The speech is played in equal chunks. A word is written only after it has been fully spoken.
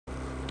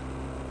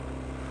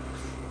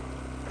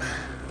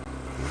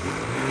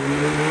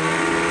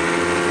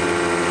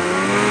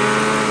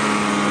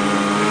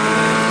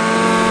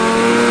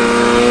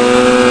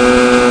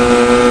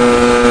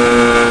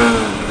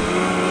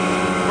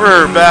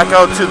back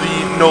out to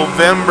the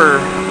November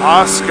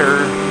Oscar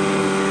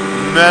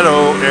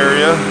Meadow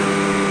area.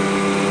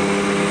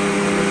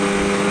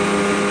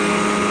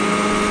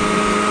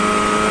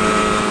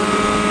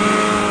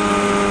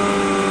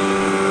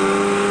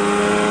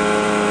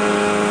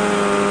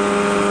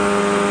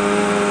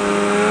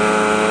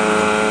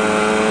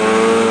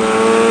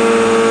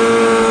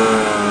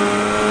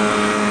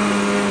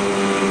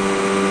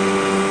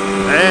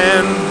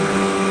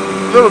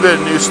 A little bit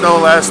of new snow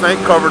last night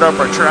covered up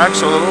our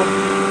tracks a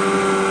little.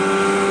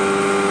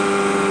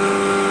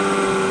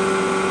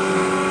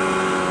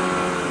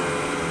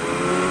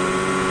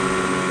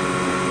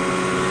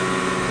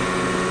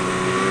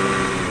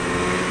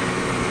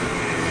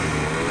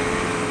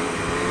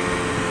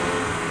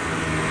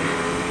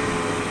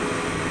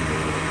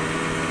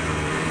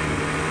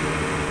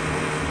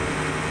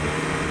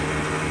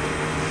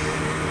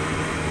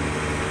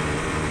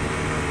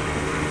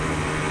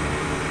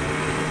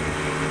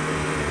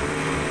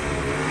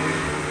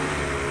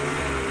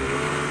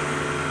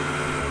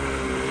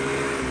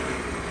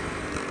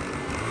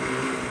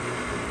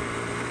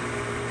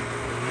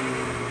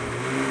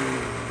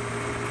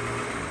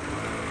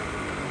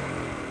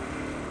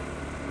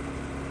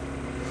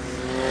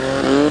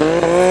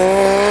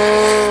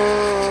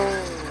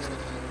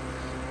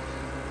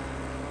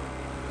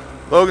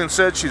 Logan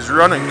said she's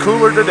running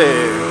cooler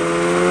today.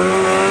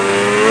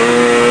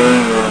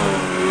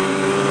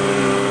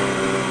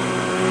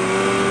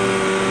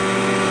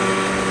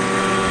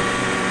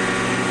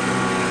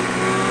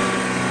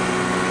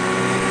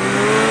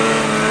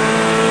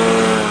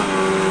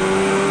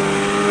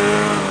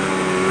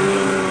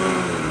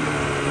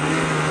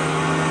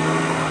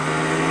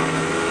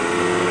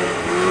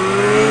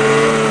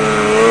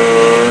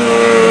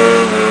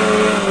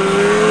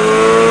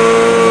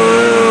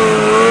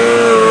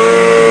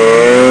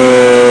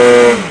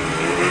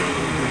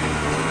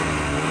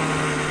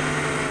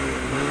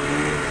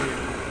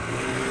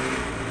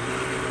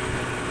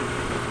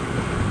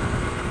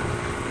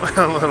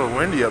 A little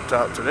windy up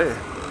top today.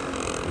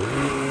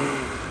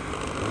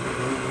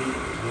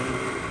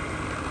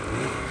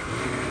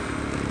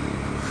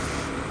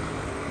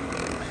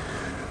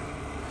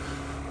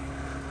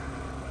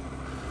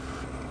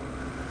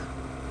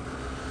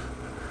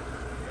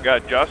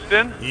 Got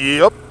Justin?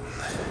 Yep.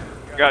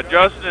 Got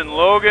Justin and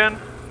Logan.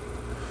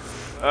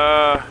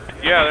 Yeah,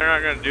 they're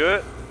not going to do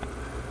it.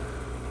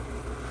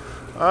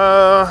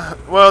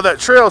 Well, that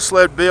trail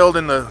sled bailed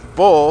in the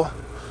bowl.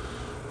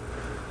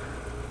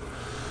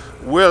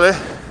 Willie.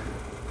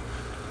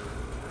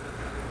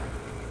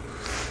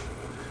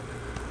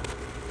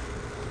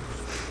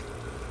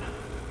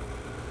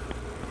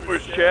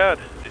 Where's Chad?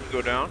 Did he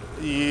go down?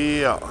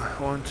 Yeah.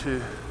 1,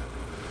 2.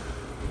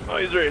 Oh,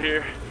 he's right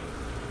here.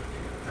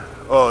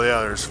 Oh,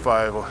 yeah, there's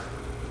 5.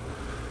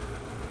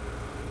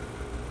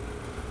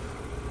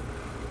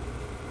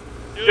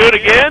 Do it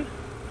again?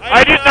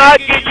 I did not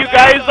get you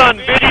guys on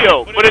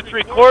video, but it's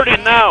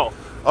recording now.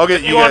 I'll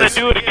get you guys. You want to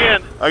do it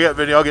again? I got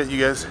video. I'll get you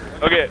guys.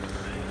 Okay.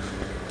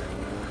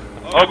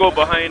 I'll go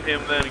behind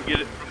him then and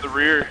get it from the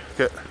rear.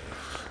 Okay.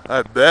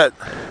 I bet.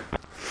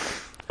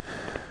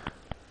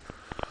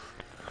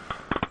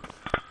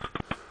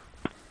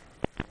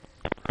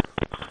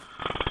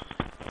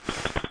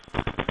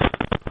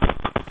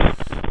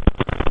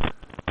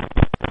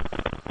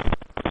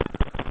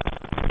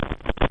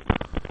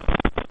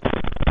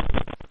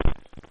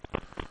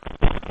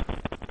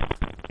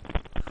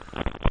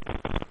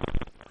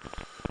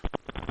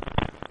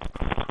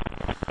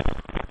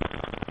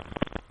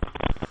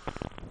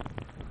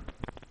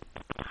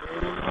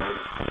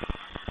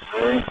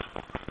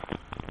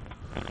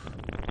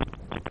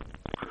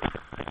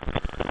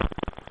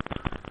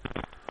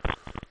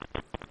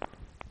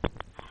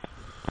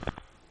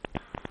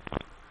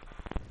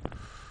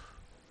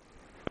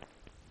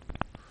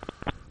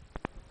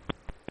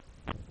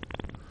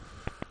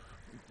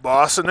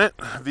 Bossing it?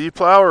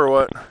 V-plow or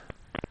what?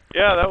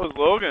 Yeah, that was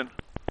Logan.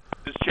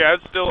 Is Chad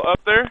still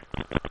up there?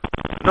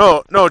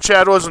 No,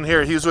 Chad wasn't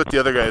here. He was with the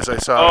other guys I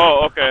saw.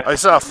 Oh, okay. I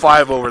saw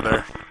 5 over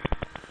there.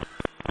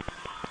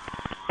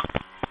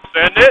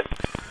 Send it?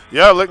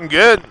 Yeah, looking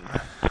good.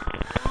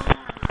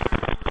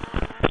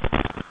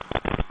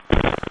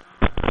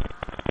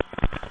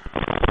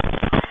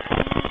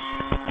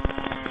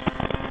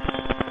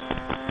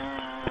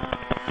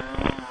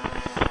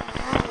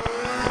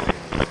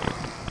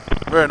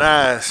 Very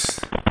nice.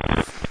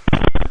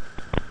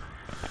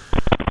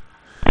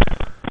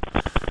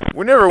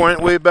 We never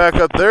went way back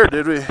up there,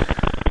 did we?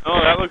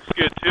 Oh, that looks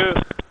good too.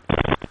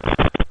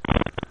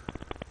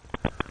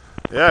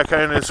 Yeah,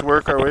 kind of just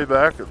work our way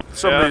back.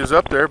 Somebody was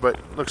up there, but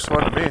it looks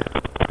fun to me.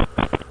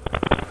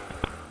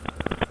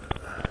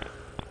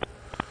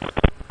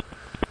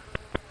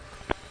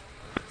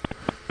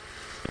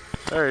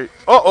 All right.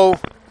 Uh-oh.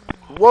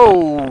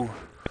 Whoa.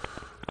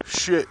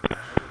 Shit.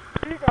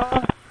 Here you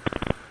go.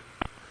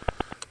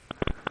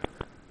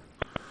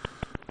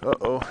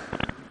 Uh-oh.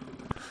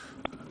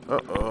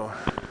 Uh-oh.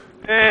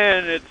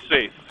 And it's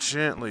safe.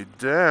 Gently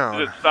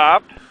down. Is it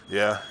stopped?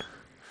 Yeah.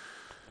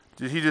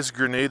 Did he just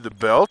grenade the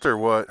belt or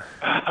what?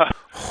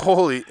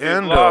 Holy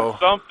endo. Lost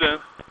something.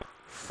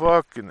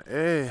 Fucking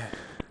A.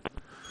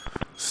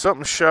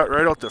 Something shot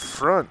right out the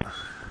front.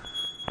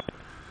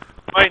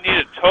 Might need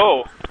a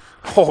tow.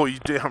 Oh, you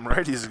damn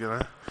right he's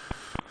gonna.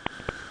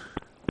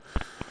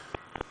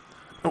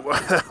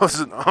 That was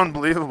an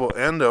unbelievable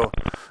endo.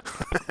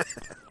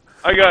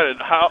 I got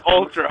an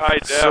ultra high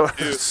def,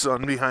 too.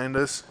 Sun behind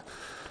us.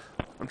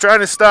 I'm trying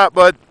to stop,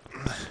 bud.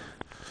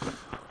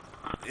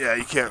 Yeah,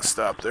 you can't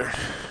stop there.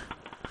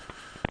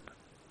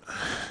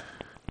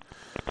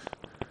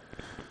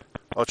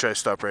 I'll try to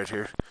stop right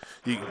here.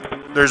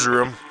 There's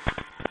room.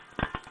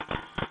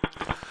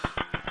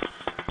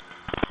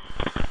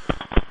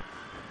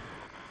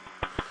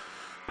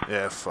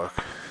 Yeah, fuck.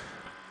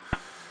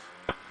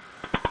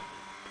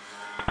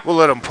 We'll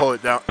let him pull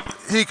it down.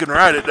 He can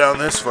ride it down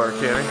this far,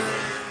 can't he?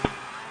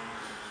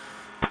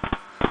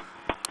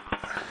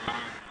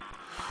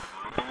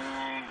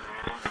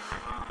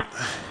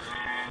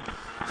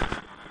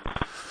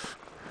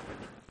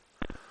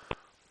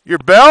 Your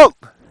belt?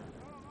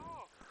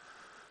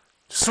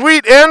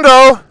 Sweet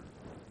endo.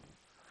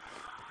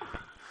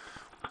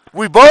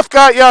 We both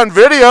got you on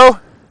video.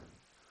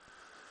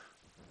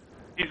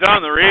 He's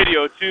on the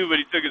radio, too, but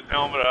he took his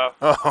helmet off.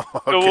 Oh,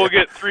 okay. So we'll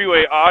get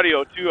three-way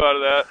audio, too, out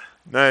of that.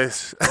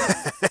 Nice.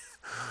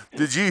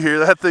 Did you hear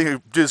that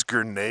thing just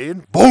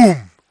grenade?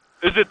 Boom!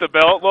 Is it the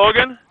belt,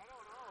 Logan?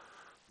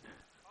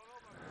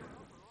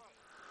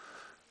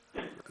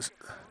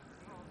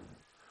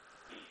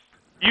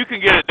 You can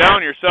get it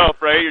down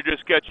yourself, right? You're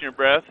just catching your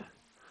breath?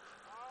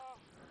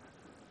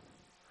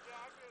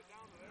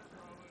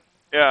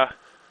 Yeah.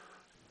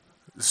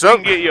 We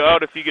can get you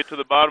out if you get to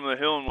the bottom of the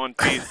hill in one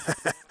piece.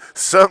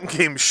 Something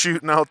came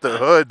shooting out the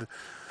hood.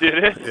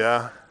 Did it?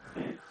 Yeah.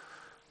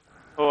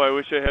 Oh, I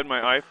wish I had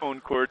my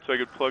iPhone cord so I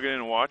could plug it in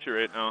and watch it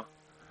right now.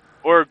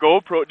 Or a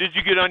GoPro. Did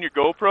you get on your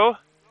GoPro?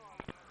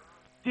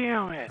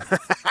 Damn it.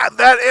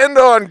 That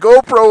endo on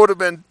GoPro would have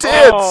been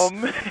tits. Oh,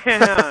 man.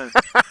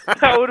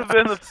 That would have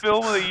been the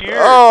film of the year.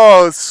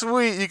 Oh,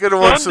 sweet. You could have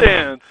won some.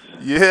 Sundance.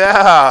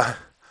 Yeah.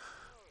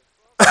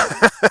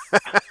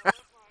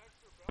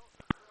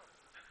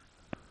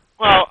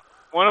 Well,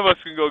 one of us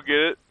can go get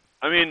it.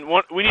 I mean,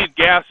 we need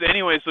gas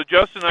anyway, so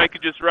Justin and I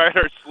could just ride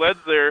our sleds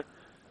there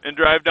and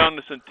drive down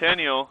to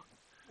Centennial.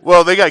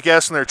 Well, they got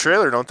gas in their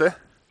trailer, don't they?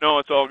 No,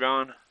 it's all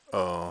gone.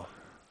 Oh.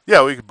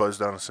 Yeah, we could buzz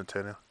down to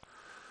Centennial.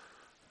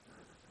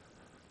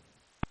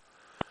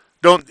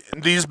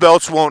 These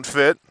belts won't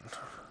fit?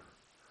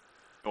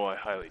 Oh, I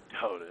highly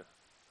doubt it.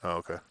 Oh,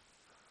 okay.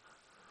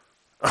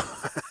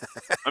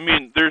 I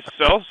mean, there's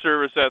cell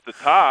service at the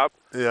top.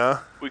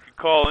 Yeah. We could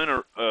call in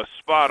a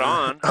spot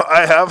on.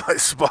 I have my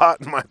spot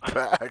in my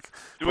pack.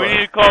 Do we need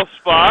to call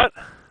spot?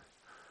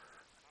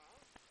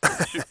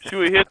 Should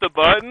we hit the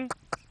button?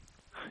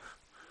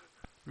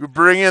 We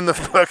bring in the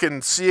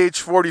fucking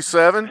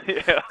CH-47?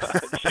 Yeah.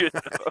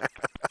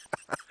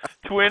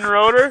 Twin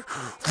rotor?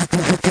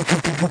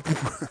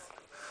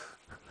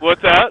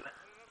 What's that?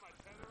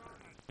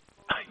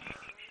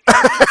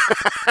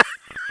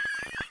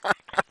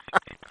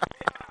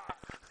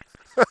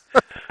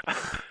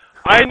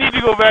 I need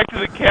to go back to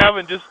the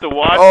cabin just to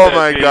watch Oh that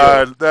my video.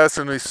 God, that's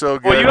gonna be so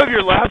good. Well, you have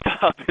your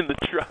laptop in the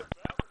truck.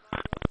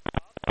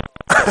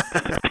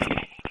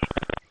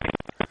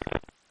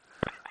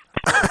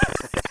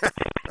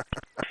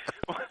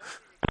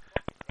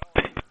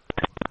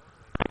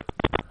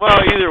 Well,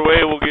 either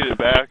way, we'll get it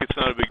back. It's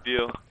not a big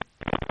deal.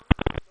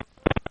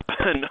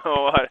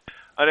 No,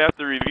 I'd have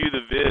to review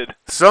the vid.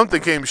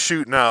 Something came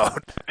shooting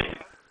out.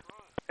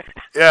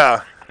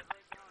 Yeah.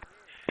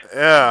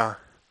 Yeah.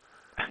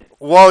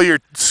 While your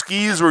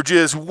skis were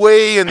just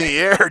way in the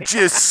air,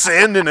 just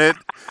sending it,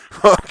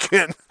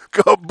 fucking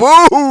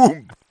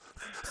kaboom!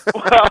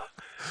 Well,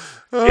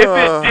 if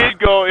it did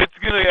go, it's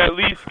going to at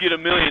least get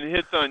 1 million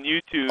hits on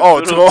YouTube.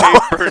 Oh, so it'll pay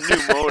for a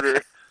new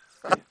motor.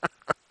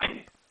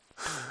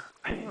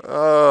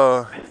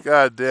 Oh,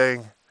 God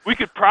dang. We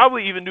could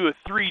probably even do a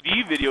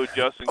 3D video,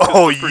 Justin.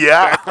 Oh, the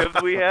yeah.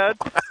 perspectives we had.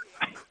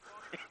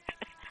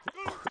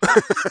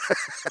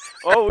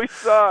 Oh, we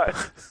saw it.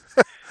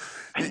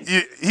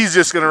 He's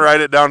just going to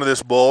ride it down to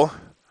this bull.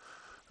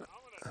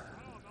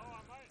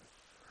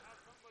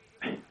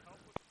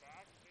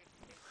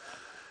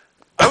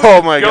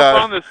 Oh, my God.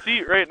 Jump on the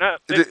seat right now.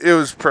 It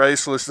was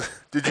priceless.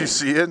 Did you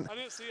see it? I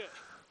didn't see it.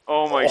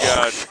 Oh, my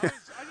God. I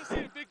just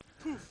seen a big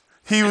poof.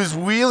 He was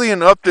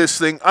wheeling up this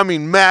thing. I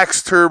mean,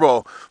 max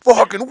turbo.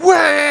 Fucking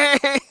way!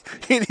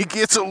 And he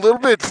gets a little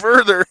bit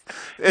further.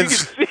 And You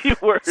can see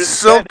where it's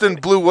something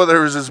blew, whether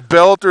it was his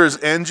belt or his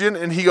engine,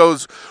 and he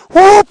goes,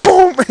 whoop,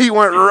 boom! He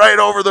went right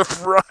over the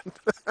front.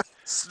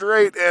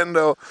 Straight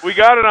endo. We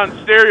got it on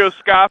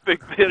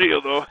stereoscopic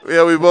video, though.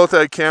 Yeah, we both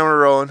had camera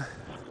rolling.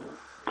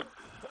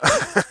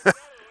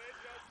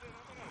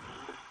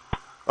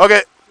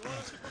 Okay.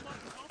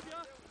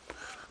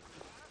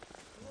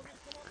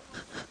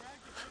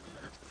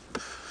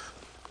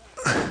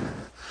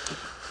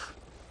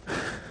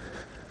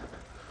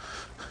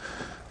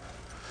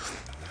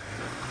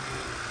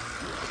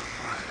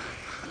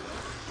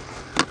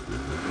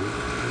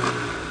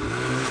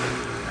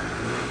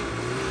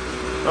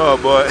 Oh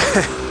boy.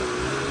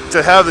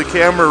 To have the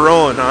camera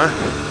rolling, huh?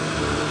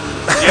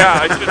 Yeah,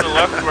 I shouldn't have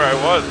left where I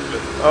was,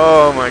 but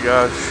Oh my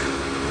gosh.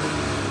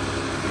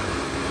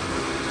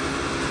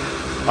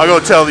 I'll go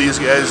tell these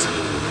guys.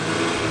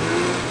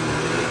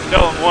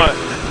 tell them what?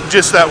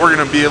 Just that we're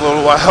going to be a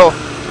little while.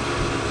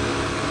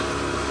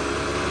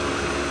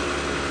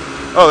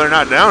 Oh, they're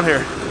not down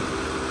here.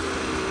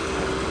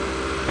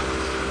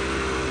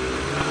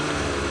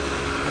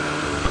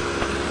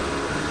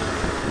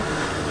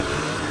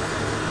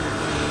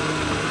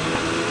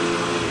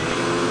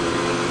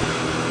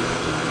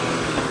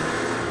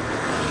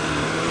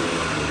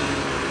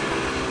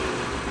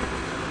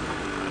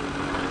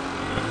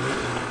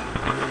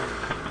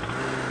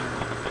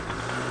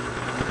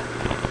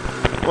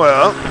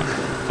 Well,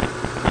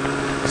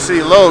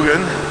 see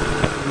Logan.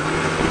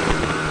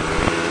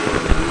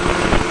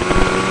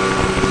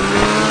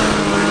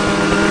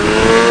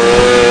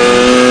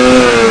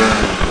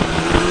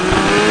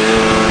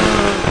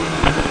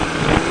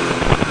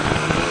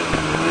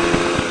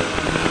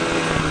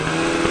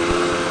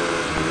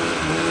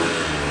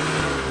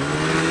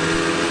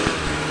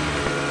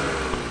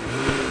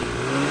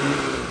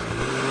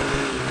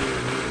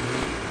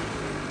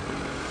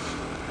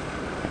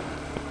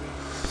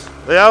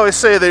 They always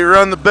say they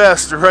run the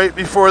best right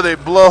before they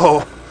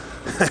blow.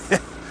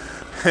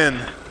 And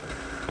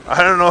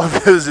I don't know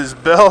if it was his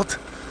belt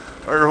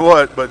or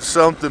what, but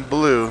something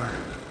blew.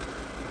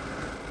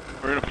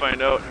 We're going to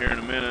find out here in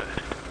a minute.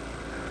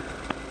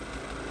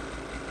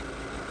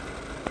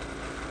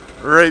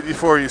 Right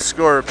before you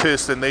score a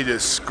piston, they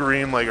just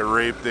scream like a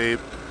raped ape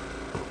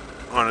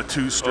on a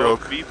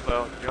two-stroke. Oh,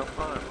 B-plow, jump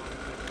on it.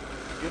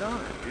 Get on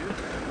it, dude.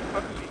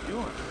 What the fuck is he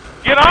doing?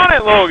 Get on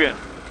it, Logan!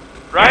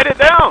 Ride it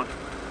down!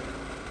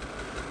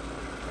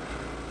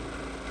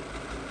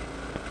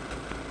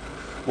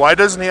 Why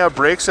doesn't he have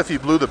brakes if he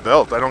blew the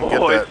belt? I don't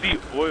get that. I see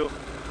oil.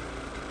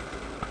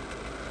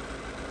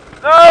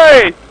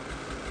 Nice!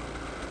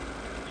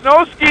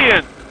 Snow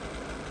skiing!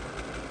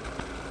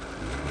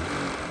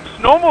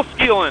 Snowmo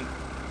skiing!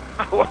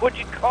 What would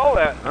you call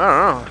that?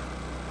 I don't know.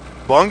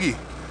 Bungie.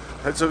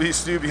 That's what we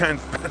used to do behind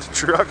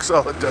trucks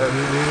all the time.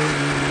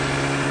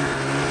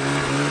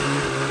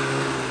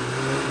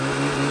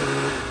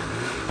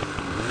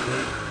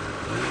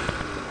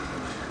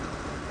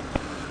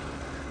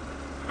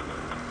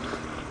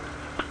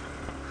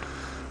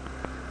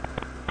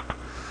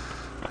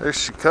 There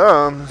she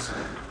comes.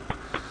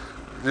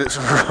 Just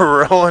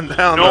rolling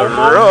down the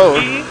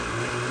road.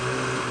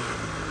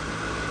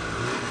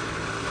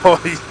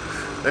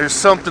 Oh, there's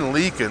something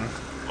leaking.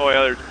 Oh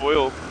yeah, there's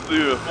oil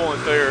through the whole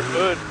entire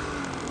hood.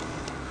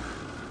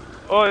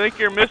 Oh, I think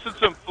you're missing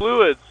some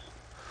fluids.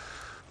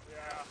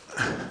 Yeah.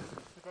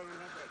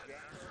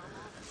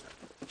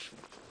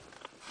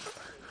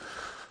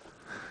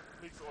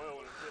 Leaks oil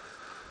when it hits.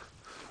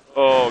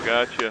 Oh,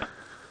 gotcha.